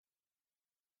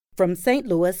from St.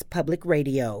 Louis Public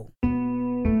Radio.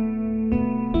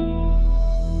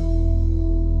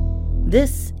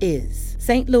 This is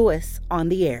St. Louis on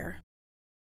the Air.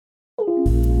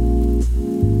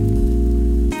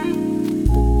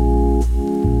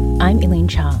 I'm Elaine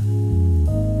Cha.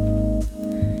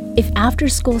 If After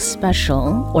School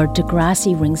Special or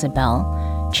Degrassi rings a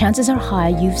bell, chances are high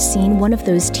you've seen one of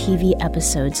those TV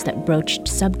episodes that broached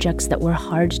subjects that were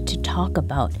hard to talk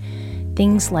about.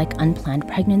 Things like unplanned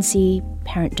pregnancy,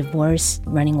 parent divorce,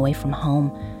 running away from home.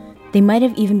 They might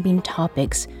have even been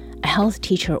topics a health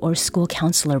teacher or school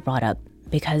counselor brought up,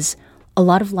 because a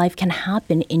lot of life can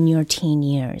happen in your teen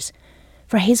years.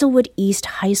 For Hazelwood East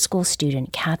High School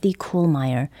student Kathy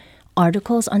Kuhlmeyer,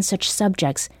 articles on such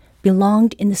subjects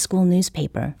belonged in the school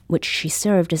newspaper, which she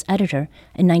served as editor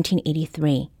in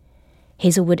 1983.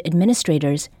 Hazelwood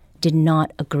administrators did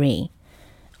not agree.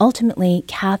 Ultimately,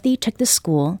 Kathy took the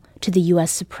school to the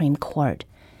U.S. Supreme Court.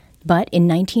 But in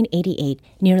 1988,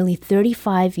 nearly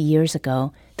 35 years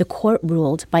ago, the court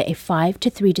ruled by a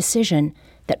 5-3 decision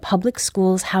that public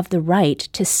schools have the right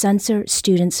to censor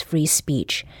students' free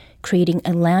speech, creating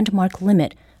a landmark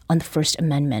limit on the First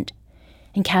Amendment.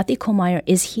 And Kathy Kuhlmeyer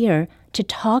is here to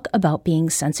talk about being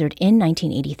censored in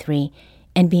 1983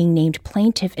 and being named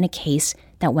plaintiff in a case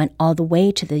that went all the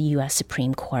way to the U.S.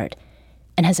 Supreme Court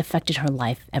and has affected her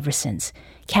life ever since.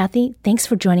 Kathy, thanks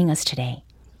for joining us today.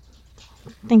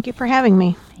 Thank you for having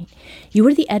me. You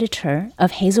were the editor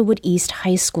of Hazelwood East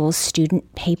High School's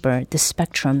student paper, The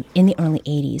Spectrum, in the early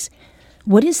 80s.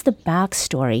 What is the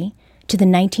backstory to the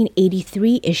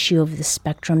 1983 issue of The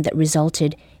Spectrum that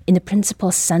resulted in the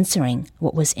principal censoring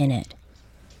what was in it?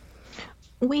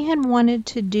 We had wanted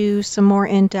to do some more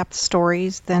in-depth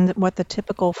stories than what the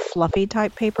typical fluffy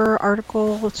type paper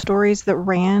article stories that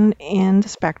ran in the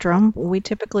Spectrum. We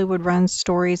typically would run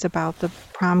stories about the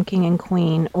prom king and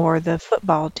queen or the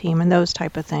football team and those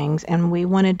type of things. And we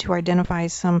wanted to identify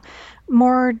some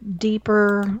more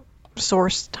deeper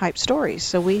source type stories.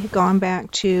 So we had gone back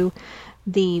to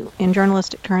in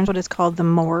journalistic terms, what is called the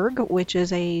morgue, which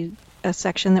is a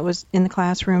section that was in the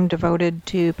classroom devoted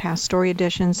to past story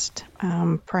editions,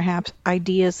 perhaps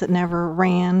ideas that never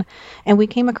ran. And we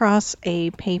came across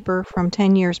a paper from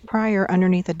 10 years prior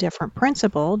underneath a different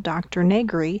principal, Dr.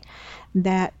 Negri,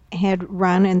 that had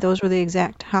run, and those were the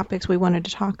exact topics we wanted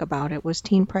to talk about. It was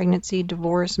teen pregnancy,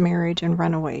 divorce, marriage, and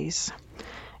runaways.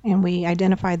 And we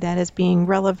identified that as being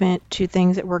relevant to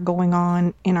things that were going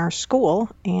on in our school,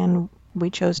 and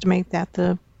we chose to make that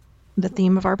the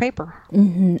theme of our paper.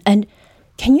 Mm-hmm. And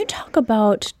can you talk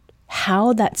about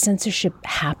how that censorship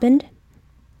happened?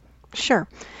 Sure.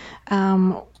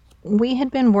 We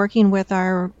had been working with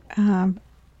our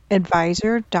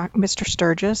advisor, Mr.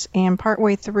 Sturgis, and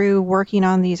partway through working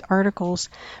on these articles,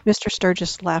 Mr.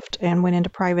 Sturgis left and went into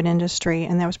private industry,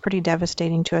 and that was pretty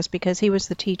devastating to us because he was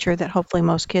the teacher that hopefully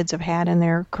most kids have had in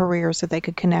their careers that they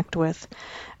could connect with.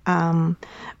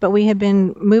 But we had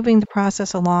been moving the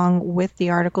process along with the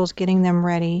articles, getting them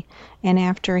ready, and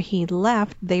after he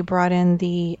left, they brought in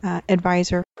the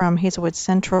advisor from Hazelwood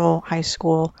Central High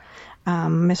School,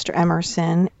 Mr.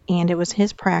 Emerson, and it was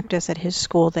his practice at his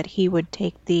school that he would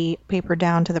take the paper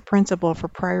down to the principal for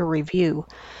prior review.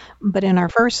 But in our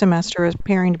first semester as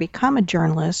preparing to become a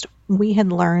journalist, we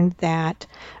had learned that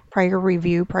prior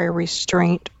review, prior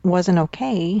restraint wasn't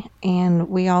okay, and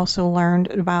we also learned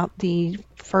about the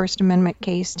First Amendment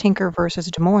case, Tinker versus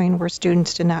Des Moines, where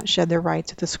students did not shed their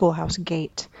rights at the schoolhouse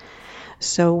gate.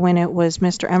 So when it was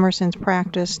Mr. Emerson's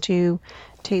practice to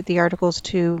take the articles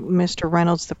to Mr.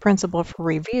 Reynolds, the principal, for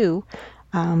review,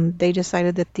 they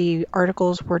decided that the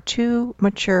articles were too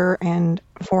mature and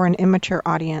for an immature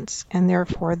audience, and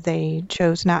therefore they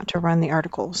chose not to run the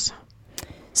articles.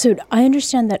 So I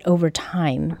understand that over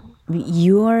time,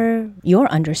 your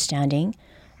understanding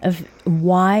of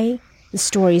why the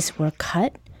stories were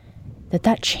cut,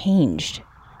 that changed.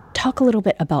 Talk a little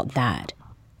bit about that.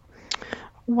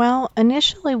 Well,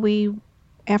 initially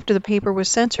after the paper was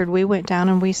censored, we went down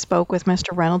and we spoke with Mr.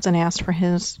 Reynolds and asked for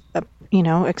his,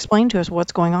 explain to us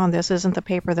what's going on. This isn't the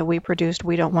paper that we produced.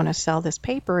 We don't want to sell this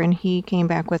paper. And he came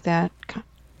back with that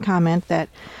comment that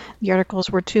the articles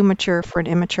were too mature for an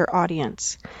immature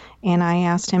audience. And I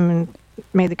asked him and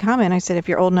made the comment, I said, if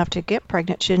you're old enough to get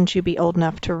pregnant, shouldn't you be old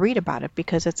enough to read about it?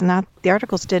 Because the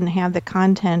articles didn't have the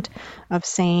content of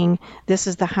saying this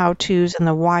is the how-tos and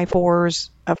the why-fors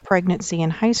of pregnancy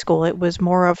in high school. It was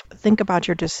more of think about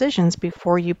your decisions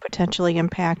before you potentially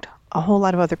impact a whole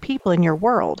lot of other people in your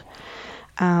world.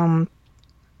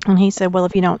 And he said, well,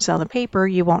 if you don't sell the paper,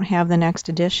 you won't have the next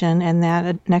edition. And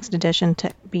that next edition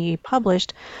to be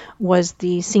published was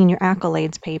the senior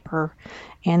accolades paper.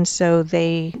 And so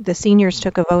the seniors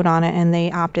took a vote on it, and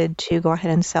they opted to go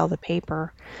ahead and sell the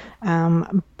paper.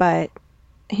 But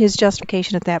his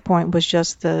justification at that point was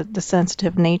just the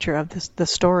sensitive nature of the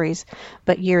stories.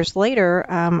 But years later,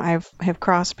 have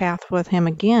crossed paths with him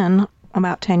again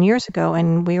about 10 years ago,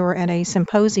 and we were at a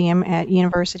symposium at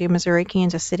University of Missouri,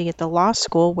 Kansas City at the law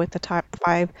school with the top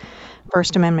 5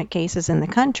 First Amendment cases in the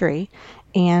country.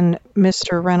 And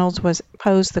Mr. Reynolds was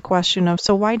posed the question of,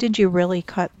 so why did you really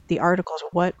cut the articles?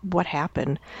 What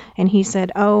happened? And he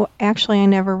said, oh, actually, I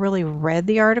never really read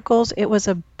the articles. It was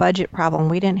a budget problem.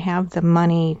 We didn't have the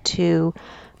money to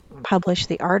publish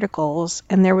the articles,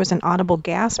 and there was an audible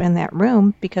gasp in that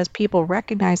room because people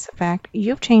recognized the fact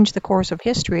you've changed the course of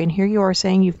history, and here you are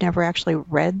saying you've never actually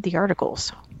read the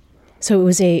articles. So it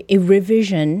was a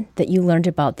revision that you learned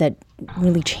about that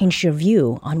really changed your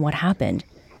view on what happened.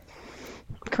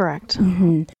 Correct.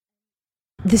 Mm-hmm.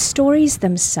 The stories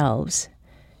themselves,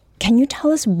 can you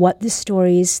tell us what the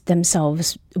stories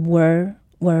themselves were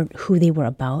who they were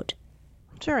about?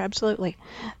 Sure, absolutely.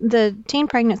 The teen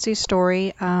pregnancy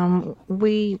story,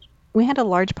 we had a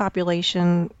large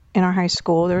population in our high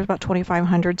school. There was about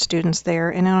 2,500 students there,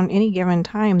 and on any given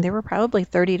time, there were probably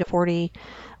 30 to 40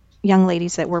 young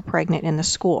ladies that were pregnant in the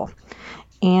school.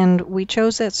 And we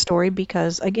chose that story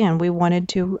because, again, we wanted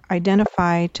to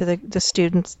identify to the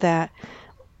students that,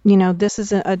 this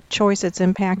is a choice that's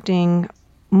impacting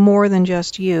more than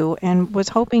just you, and was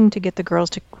hoping to get the girls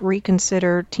to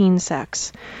reconsider teen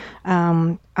sex.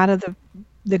 Out of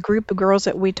the group of girls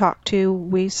that we talked to,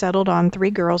 we settled on 3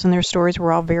 girls, and their stories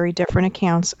were all very different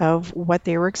accounts of what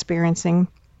they were experiencing.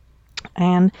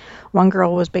 And one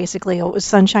girl was basically, it was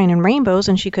sunshine and rainbows,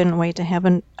 and she couldn't wait to have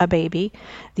a baby.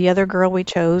 The other girl we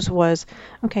chose was,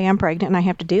 okay, I'm pregnant and I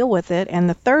have to deal with it. And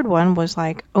the third one was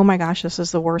like, oh my gosh, this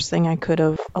is the worst thing I could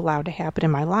have allowed to happen in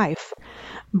my life.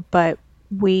 But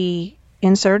we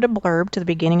inserted a blurb to the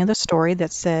beginning of the story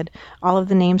that said all of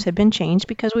the names had been changed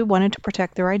because we wanted to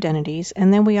protect their identities.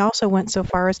 And then we also went so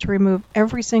far as to remove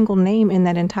every single name in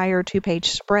that entire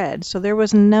 2-page spread. So there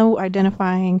was no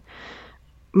identifying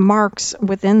marks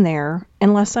within there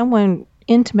unless someone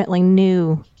intimately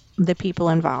knew the people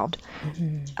involved.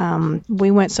 Mm-hmm.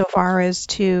 We went so far as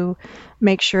to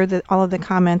make sure that all of the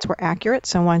comments were accurate.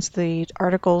 So once the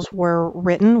articles were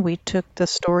written, we took the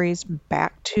stories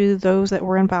back to those that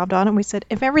were involved on it. We said,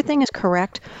 if everything is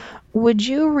correct, would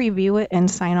you review it and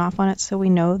sign off on it so we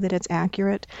know that it's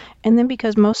accurate? And then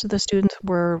because most of the students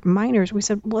were minors, we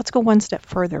said, well, let's go one step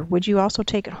further. Would you also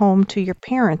take it home to your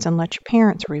parents and let your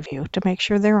parents review to make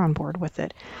sure they're on board with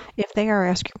it? If they are,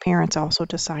 ask your parents also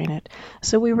to sign it.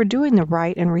 So we were doing the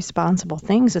right and responsible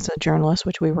things as a journalist,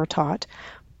 which we were taught,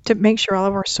 to make sure all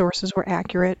of our sources were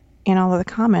accurate and all of the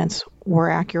comments were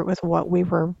accurate with what we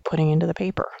were putting into the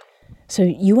paper. So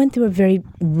you went through a very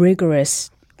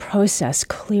rigorous process,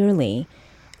 clearly,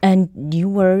 and you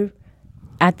were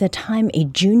at the time a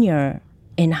junior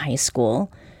in high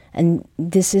school, and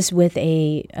this is with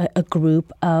a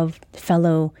group of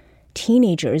fellow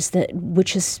teenagers,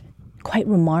 which is quite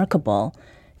remarkable.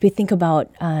 If you think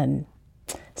about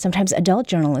sometimes adult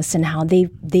journalists and how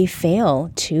they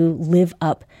fail to live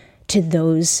up to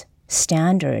those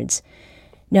standards.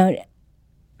 Now,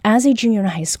 as a junior in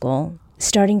high school,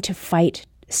 starting to fight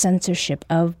censorship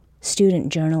of student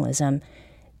journalism,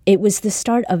 it was the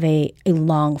start of a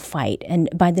long fight. And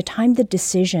by the time the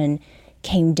decision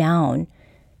came down,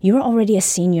 you were already a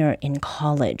senior in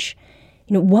college.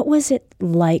 What was it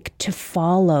like to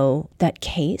follow that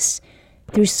case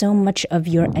through so much of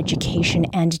your education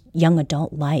and young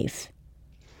adult life?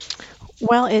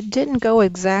 Well, it didn't go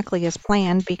exactly as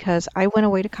planned because I went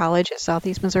away to college at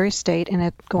Southeast Missouri State,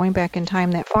 and going back in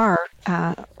time that far,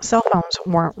 cell phones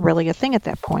weren't really a thing at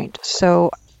that point. So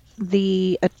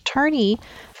the attorney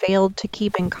failed to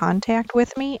keep in contact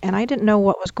with me, and I didn't know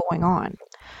what was going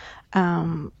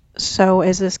on. So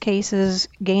as this case is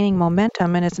gaining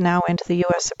momentum and it's now into the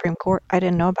U.S. Supreme Court, I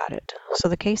didn't know about it. So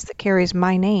the case that carries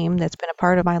my name, that's been a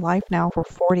part of my life now for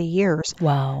 40 years,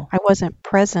 wow, I wasn't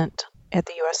present at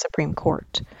the U.S. Supreme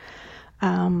Court.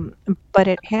 But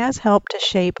it has helped to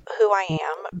shape who I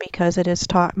am because it has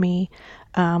taught me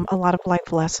a lot of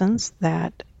life lessons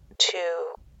that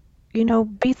to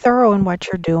be thorough in what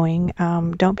you're doing.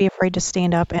 Don't be afraid to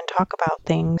stand up and talk about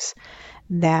things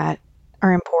that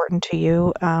are important to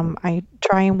you. I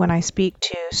try, and when I speak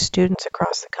to students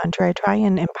across the country, I try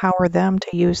and empower them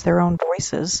to use their own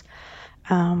voices.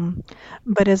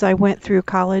 But as I went through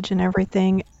college and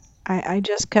everything, I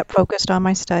just kept focused on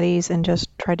my studies and just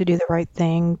tried to do the right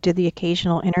thing, did the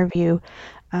occasional interview.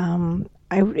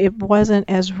 It wasn't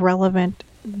as relevant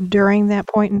during that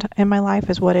point in my life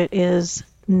as what it is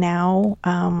now,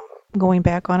 going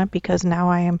back on it, because now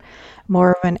I am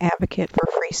more of an advocate for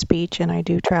free speech, and I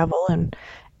do travel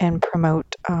and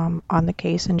promote on the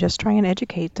case and just try and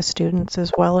educate the students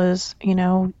as well as,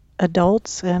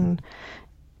 adults and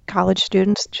college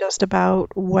students just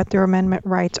about what their amendment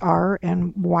rights are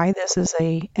and why this is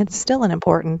it's still an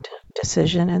important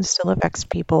decision and still affects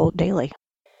people daily.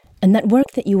 And that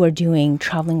work that you are doing,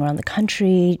 traveling around the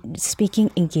country, speaking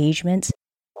engagements,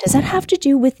 does that have to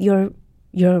do with your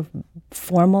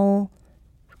formal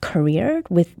career,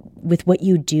 with what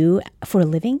you do for a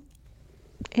living?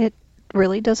 It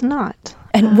really does not.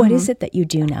 And what is it that you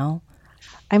do now?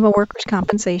 I'm a workers'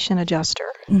 compensation adjuster.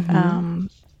 Mm-hmm.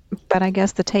 But I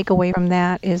guess the takeaway from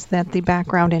that is that the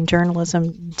background in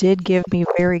journalism did give me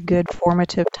very good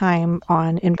formative time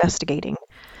on investigating.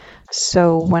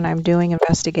 So when I'm doing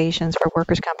investigations for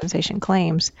workers' compensation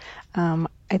claims,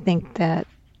 I think that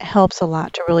helps a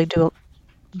lot to really do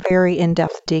very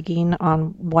in-depth digging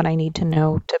on what I need to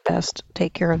know to best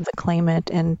take care of the claimant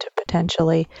and to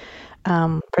potentially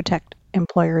protect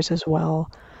employers as well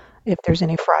if there's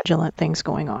any fraudulent things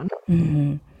going on.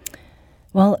 Mm-hmm.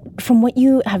 Well, from what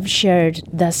you have shared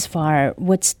thus far,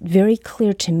 what's very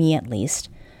clear to me at least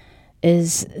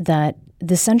is that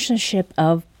the censorship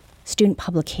of student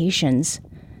publications,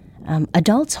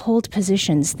 adults hold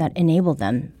positions that enable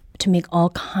them to make all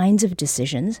kinds of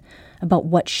decisions about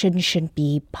what should and shouldn't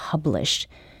be published.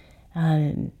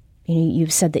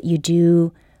 You've said that you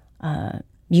do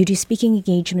speaking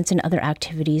engagements and other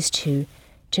activities to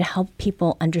help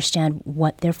people understand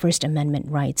what their First Amendment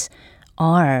rights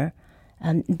are.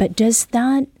 But does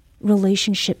that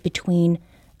relationship between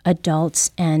adults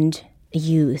and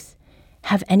youth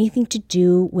have anything to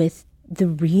do with the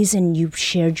reason you've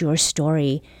shared your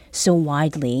story so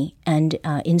widely and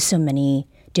in so many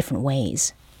different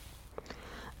ways?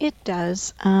 It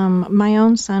does. My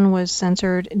own son was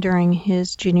censored during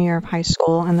his junior year of high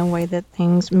school, and the way that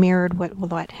things mirrored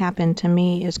what happened to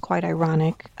me is quite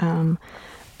ironic.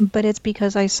 But it's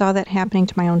because I saw that happening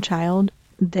to my own child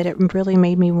that it really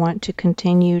made me want to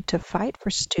continue to fight for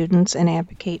students and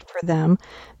advocate for them,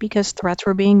 because threats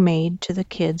were being made to the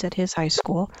kids at his high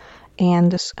school. And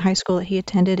this high school that he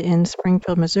attended in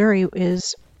Springfield, Missouri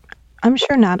is, I'm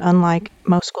sure, not unlike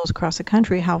most schools across the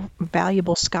country, how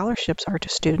valuable scholarships are to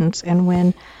students. And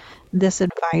when this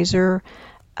advisor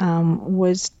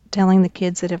was telling the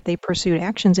kids that if they pursued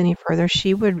actions any further,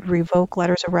 she would revoke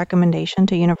letters of recommendation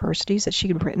to universities that she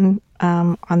had written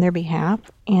on their behalf.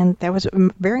 And that was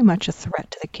very much a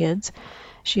threat to the kids.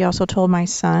 She also told my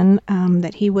son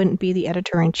that he wouldn't be the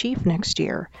editor-in-chief next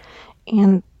year.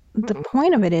 And the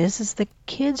point of it is the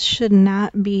kids should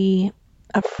not be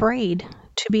afraid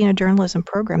to be in a journalism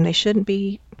program. They shouldn't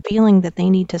be feeling that they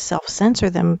need to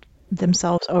self-censor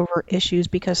themselves over issues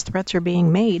because threats are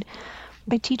being made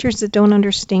by teachers that don't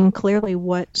understand clearly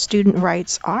what student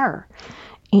rights are.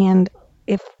 And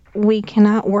if we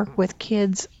cannot work with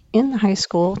kids in the high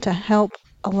school to help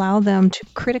allow them to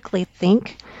critically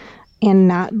think and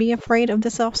not be afraid of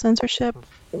the self-censorship,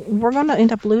 we're going to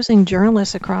end up losing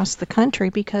journalists across the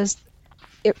country because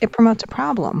it promotes a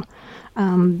problem.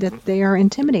 That they are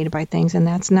intimidated by things, and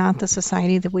that's not the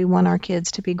society that we want our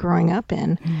kids to be growing up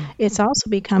in. It's also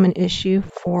become an issue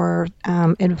for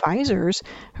advisors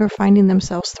who are finding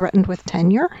themselves threatened with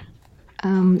tenure.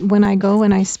 When I go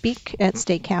and I speak at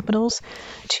state capitals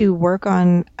to work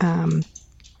on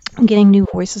getting new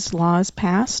voices laws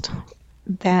passed,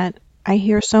 that I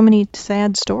hear so many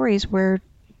sad stories where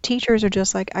teachers are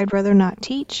just like, I'd rather not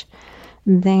teach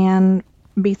than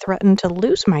be threatened to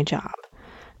lose my job.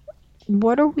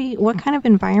 What kind of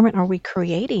environment are we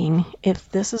creating if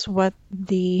this is what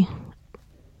the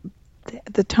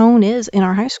tone is in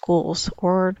our high schools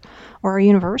or our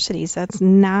universities? That's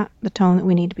not the tone that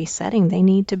we need to be setting. They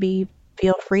need to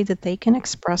feel free that they can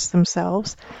express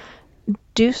themselves,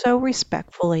 do so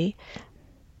respectfully,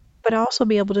 but also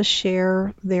be able to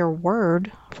share their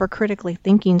word for critically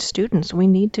thinking students. We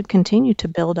need to continue to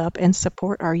build up and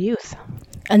support our youth.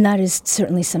 And that is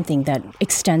certainly something that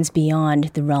extends beyond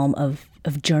the realm of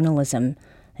journalism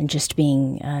and just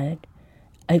being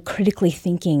a critically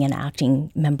thinking and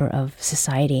acting member of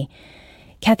society.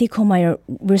 Kathy Kohlmeyer,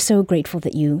 we're so grateful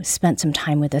that you spent some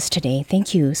time with us today.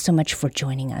 Thank you so much for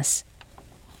joining us.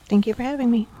 Thank you for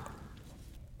having me.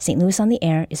 St. Louis on the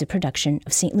Air is a production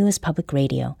of St. Louis Public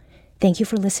Radio. Thank you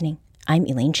for listening. I'm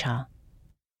Elaine Cha.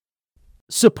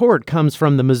 Support comes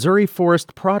from the Missouri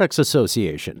Forest Products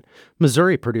Association.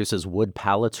 Missouri produces wood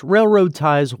pallets, railroad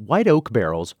ties, white oak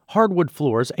barrels, hardwood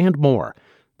floors, and more.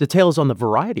 Details on the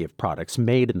variety of products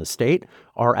made in the state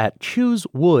are at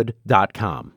choosewood.com.